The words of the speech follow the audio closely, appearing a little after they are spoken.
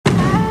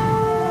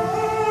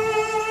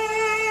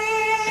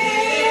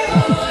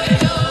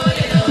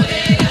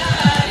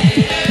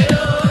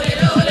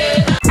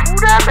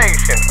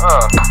Who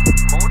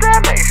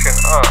that nation?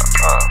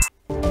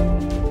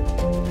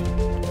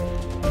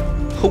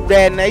 Who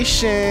that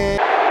nation?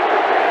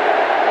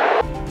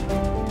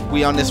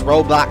 We on this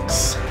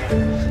Roblox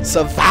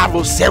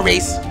survival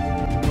series.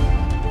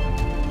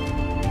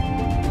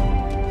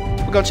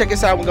 We're gonna check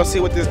this out. We're gonna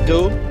see what this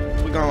do.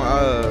 We're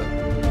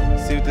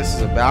gonna see what this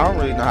is about. I don't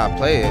really know how to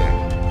play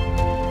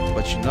it,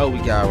 but you know we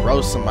gotta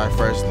roast somebody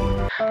first.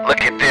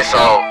 Look at this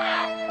old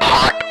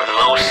Hot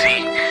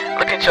Lucy.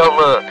 Look at your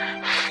little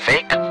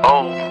fake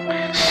old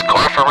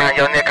scarf around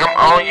your neck. I'm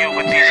on you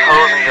with these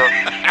hoes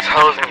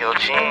in your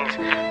jeans.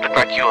 Look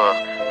like you a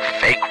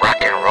fake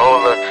rock and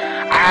roller.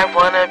 I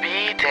wanna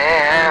be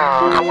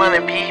down. I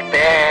wanna be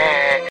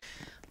bad.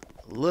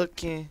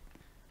 Looking.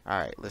 All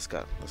right, let's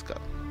go. Let's go.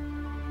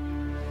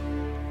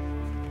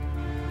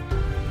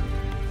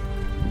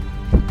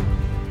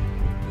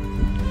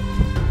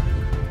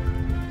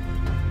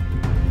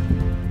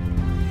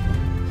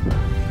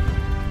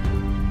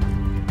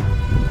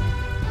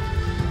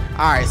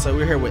 Alright, so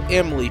we're here with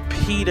Emily,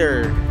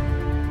 Peter.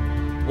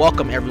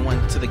 Welcome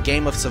everyone to the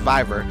game of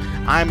Survivor.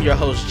 I'm your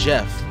host,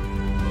 Jeff.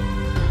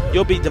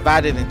 You'll be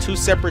divided in two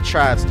separate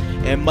tribes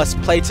and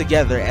must play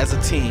together as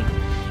a team.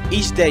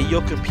 Each day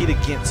you'll compete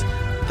against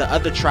the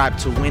other tribe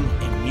to win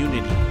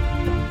immunity.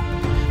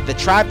 The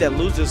tribe that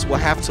loses will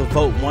have to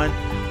vote one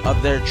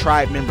of their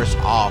tribe members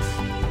off.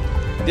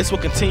 This will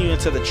continue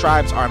until the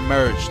tribes are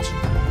merged.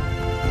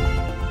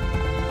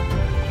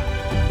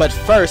 But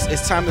first,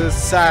 it's time to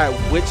decide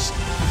which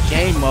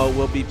game mode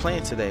we'll be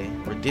playing today,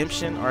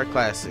 Redemption or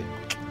Classic.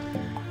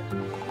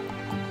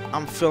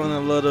 I'm feeling a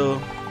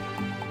little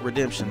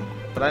Redemption,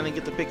 but I didn't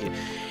get to pick it.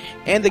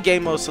 And the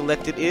game mode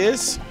selected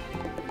is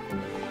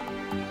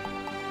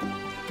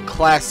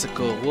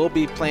Classical. We'll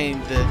be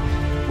playing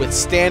with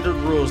standard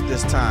rules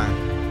this time.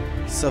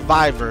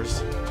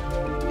 Survivors.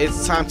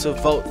 It's time to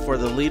vote for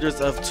the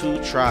leaders of two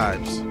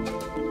tribes.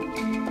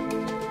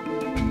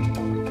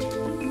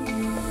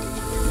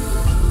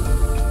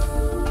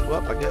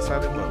 Well, I guess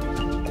I didn't vote.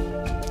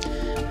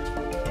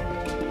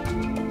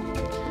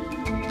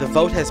 The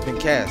vote has been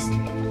cast.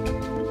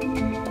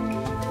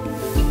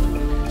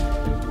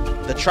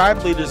 The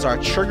tribe leaders are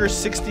Trigger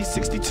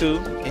 6062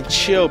 and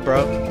Chill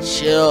Bro.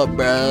 Chill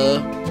Bro.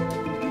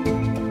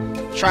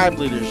 Tribe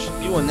leaders,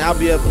 you will now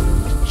be able.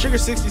 Trigger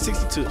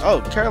 6062.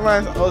 Oh,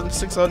 Caroline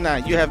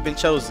 0609, you have been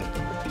chosen.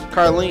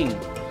 Carlene,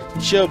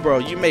 Chill Bro,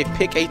 you may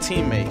pick a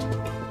teammate.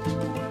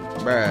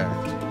 Bruh.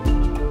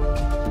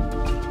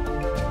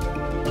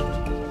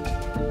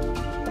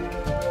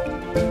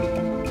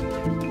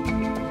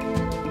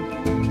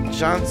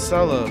 John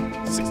Solo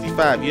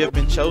 65, you have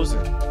been chosen.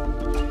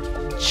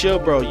 Chill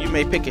Bro, you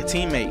may pick a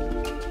teammate.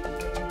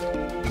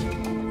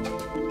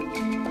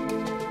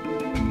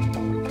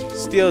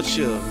 Still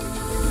Chill,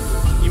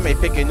 you may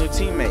pick a new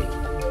teammate.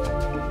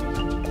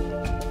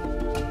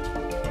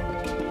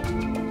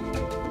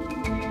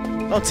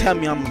 Don't tell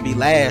me I'm gonna be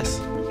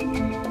last.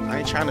 I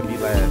ain't trying to be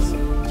last.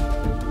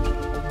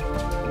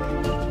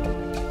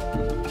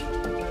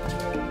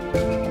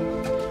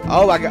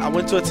 Oh, I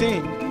went to a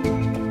team.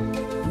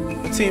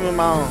 Team am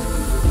I on?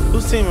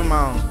 Whose team am I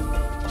on?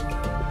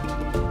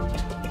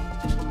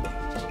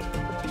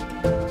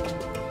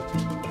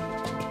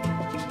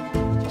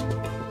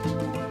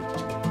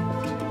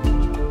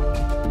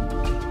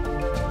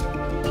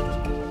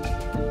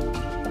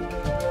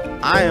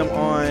 I am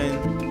on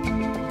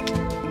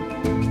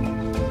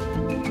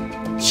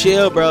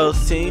Chill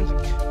Bro's team.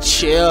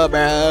 Chill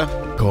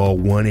Bro. Call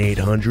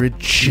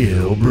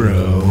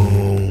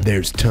 1-800-CHILL-BRO.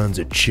 There's tons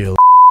of chill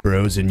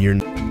bros in your.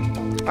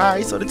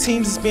 Alright, so the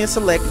teams is being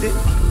selected.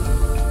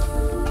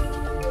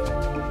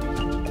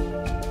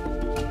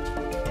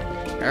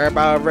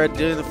 Everybody already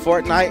doing the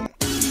Fortnite.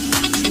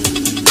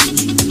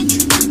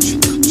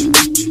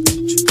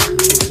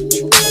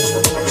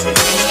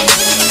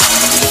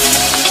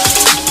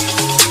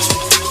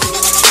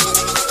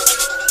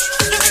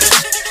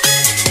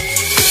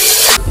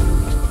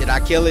 Did I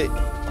kill it?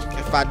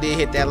 If I did,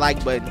 hit that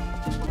like button.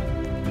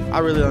 I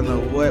really don't know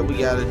what we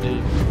gotta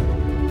do.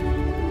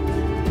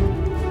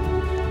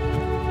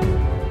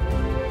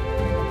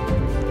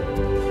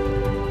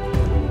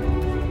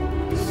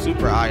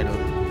 Super item.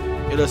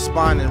 It'll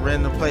spawn in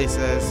random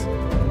places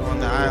on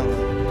the island.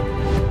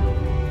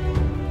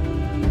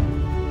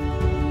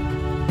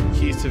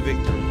 Keys to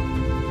victory.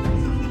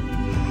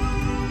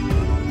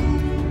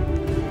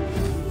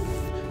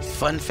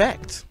 Fun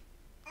fact.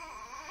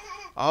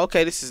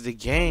 Okay, this is the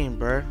game,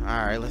 bruh.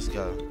 Alright, let's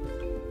go.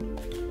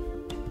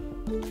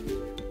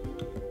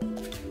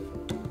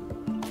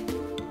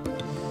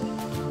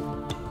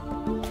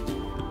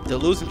 The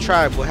losing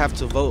tribe will have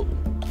to vote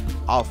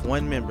off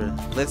one member.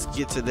 Let's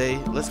get to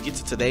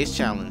today's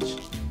challenge.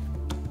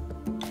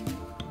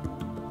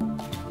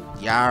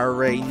 Y'all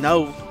already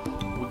know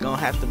we're gonna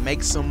have to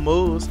make some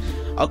moves.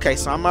 Okay,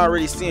 so I'm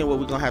already seeing what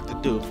we're gonna have to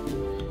do.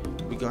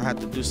 We're gonna have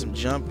to do some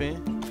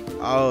jumping.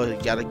 Oh, you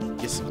gotta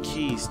get some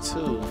keys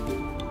too.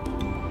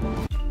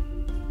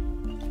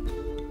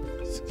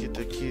 Let's get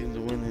the key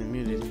to win the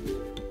immunity.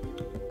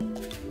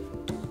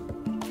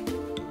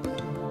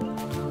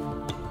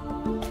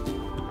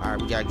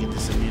 gotta get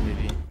this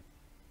immunity.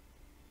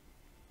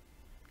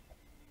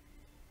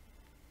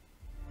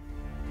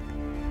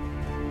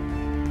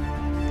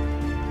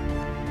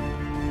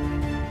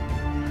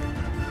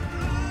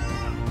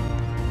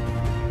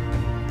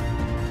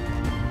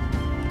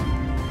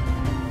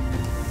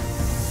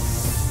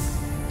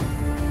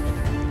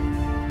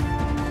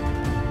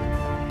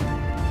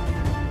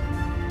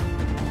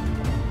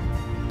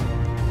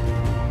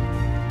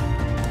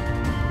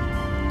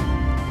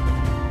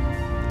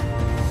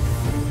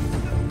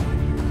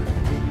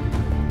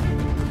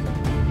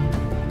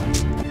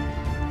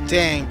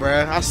 Dang,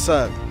 bruh, I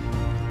suck.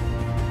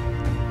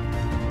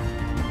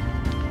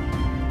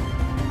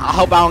 I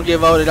hope I don't get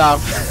voted off.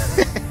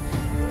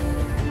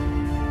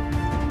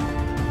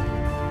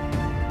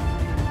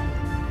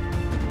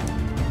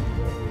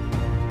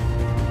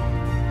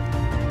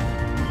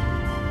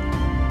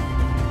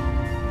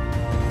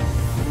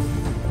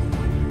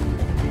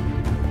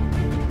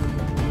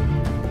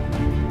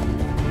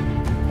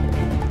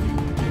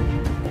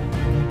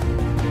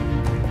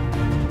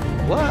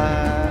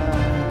 What?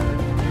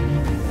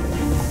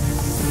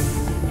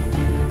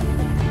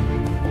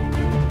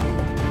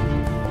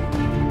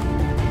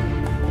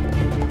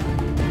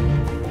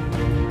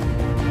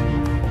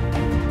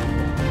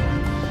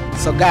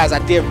 So guys, I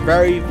did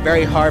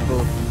very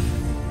horrible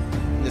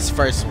in this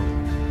first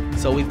one.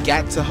 So we've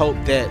got to hope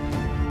that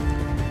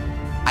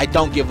I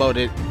don't get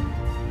voted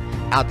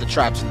out the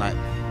tribe tonight.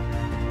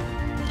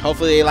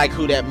 Hopefully they like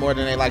Who Dat more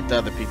than they like the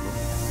other people.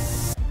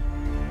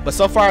 But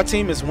so far our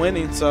team is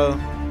winning, so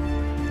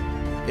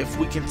if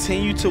we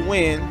continue to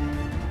win,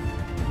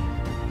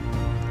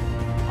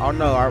 oh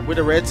no, are we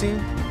the red team?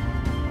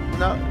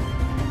 No.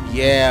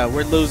 Yeah,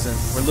 we're losing.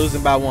 We're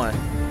losing by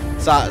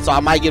 1. So I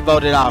might get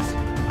voted off.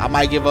 I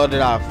might get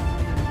voted off.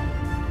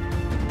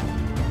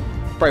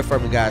 Pray for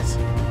me, guys.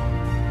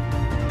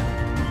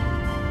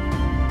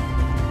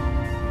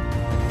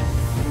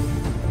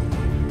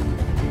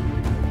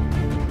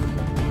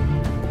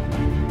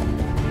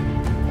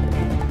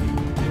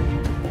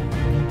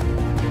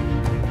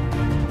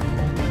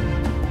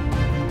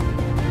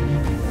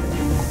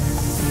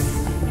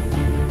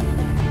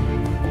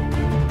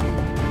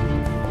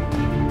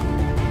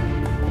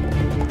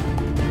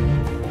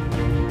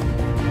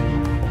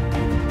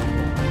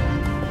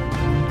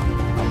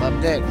 Up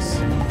next.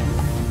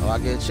 Oh, I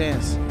get a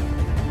chance.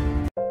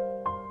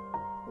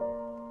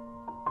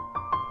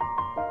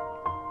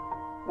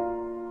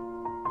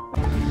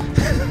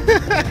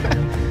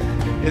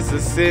 It's a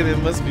sin, it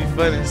must be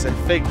funny. It's a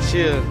fake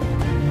chill.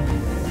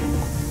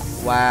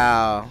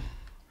 Wow.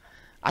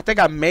 I think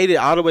I made it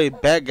all the way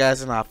back,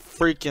 guys, and I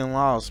freaking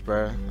lost,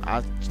 bro.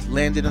 I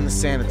landed in the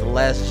sand at the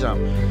last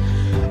jump.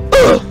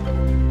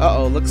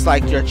 Uh-oh, looks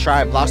like your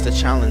tribe lost the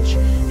challenge.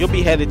 You'll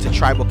be headed to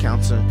tribal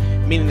council,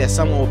 meaning that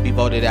someone will be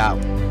voted out.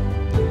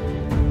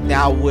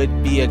 Now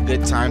would be a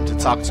good time to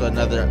talk to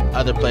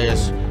other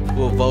players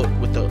who will vote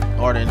with the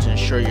order to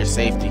ensure your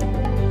safety.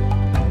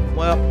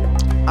 Well,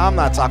 I'm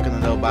not talking to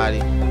nobody.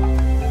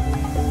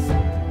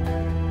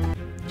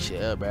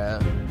 Chill, bro.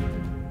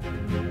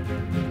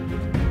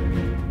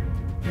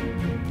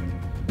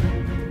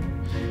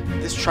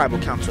 This tribal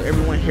council,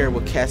 everyone here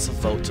will cast a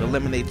vote to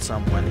eliminate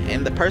someone,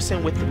 and the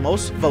person with the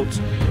most votes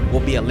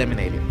will be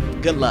eliminated.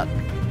 Good luck.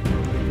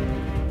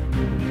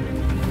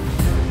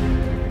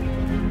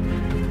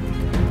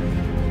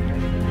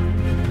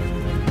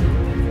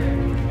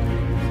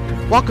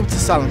 Welcome to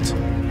Silent.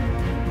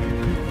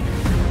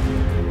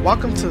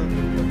 Welcome to.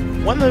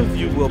 One of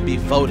you will be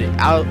voted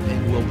out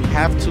and will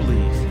have to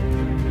leave.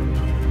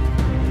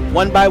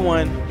 One by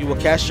one, you will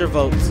cast your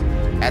votes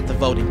at the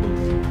voting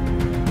booth.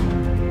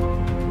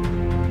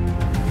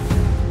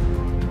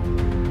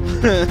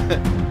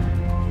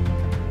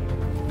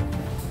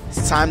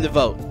 It's time to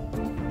vote.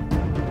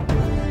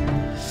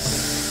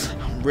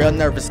 I'm real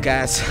nervous,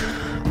 guys.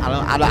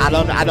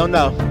 I don't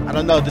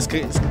know. This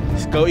could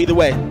go either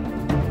way.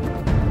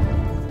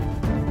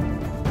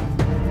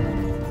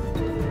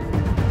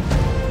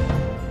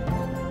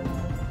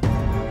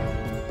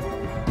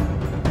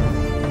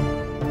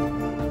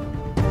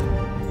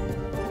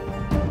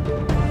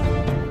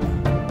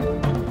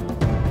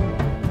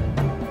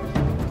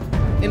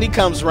 And he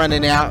comes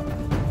running out.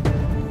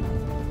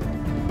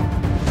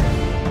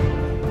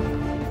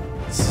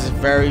 This is a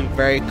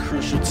very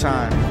crucial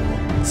time.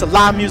 It's a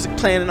lot of music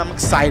playing and I'm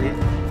excited.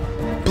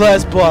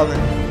 Blood's boiling.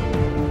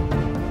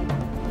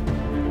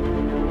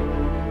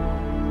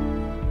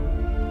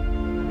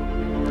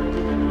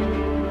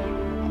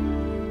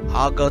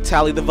 I'll go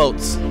tally the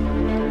votes.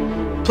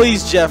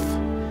 Please, Jeff.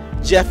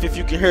 Jeff, if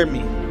you can hear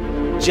me.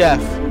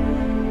 Jeff,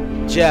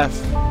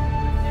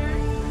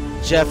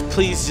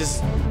 please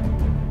just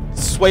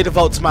sway the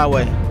votes my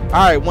way.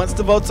 Alright, once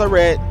the votes are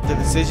read, the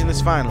decision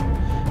is final.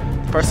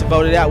 The person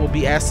voted out will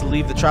be asked to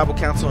leave the tribal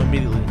council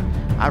immediately.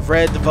 I've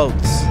read the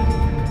votes.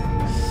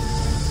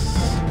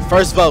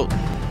 First vote,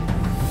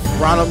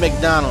 Ronald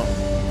McDonald.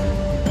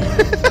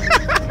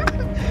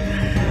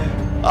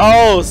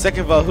 Oh,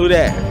 second vote, who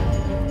that?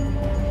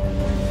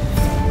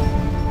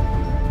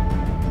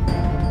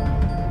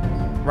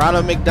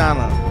 Ronald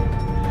McDonald.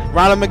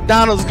 Ronald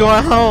McDonald's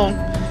going home.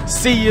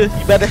 See you.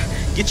 You better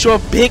get your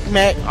Big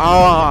Mac.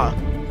 Oh,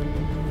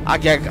 I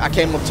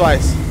came up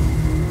twice.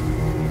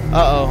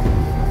 Uh-oh.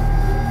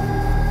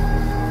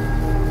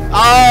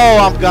 Oh,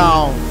 I'm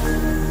gone.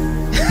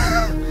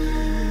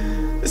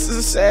 This is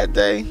a sad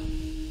day.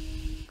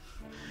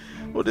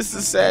 Well, this is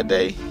a sad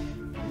day.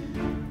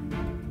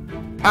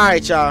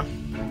 Alright, y'all.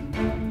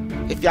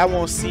 If y'all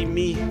want to see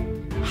me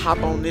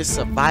hop on this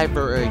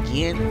Survivor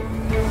again,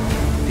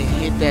 then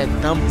hit that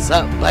thumbs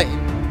up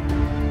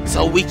button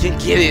so we can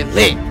get it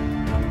lit.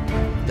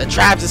 The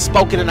tribes has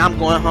spoken and I'm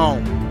going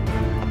home.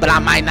 But I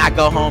might not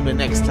go home the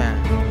next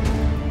time.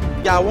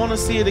 Y'all want to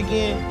see it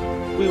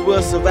again? We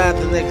will survive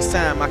the next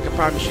time. I can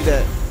promise you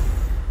that.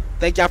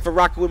 Thank y'all for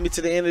rocking with me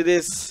to the end of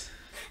this.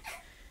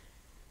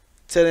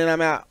 Till then,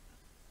 I'm out.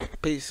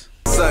 Peace.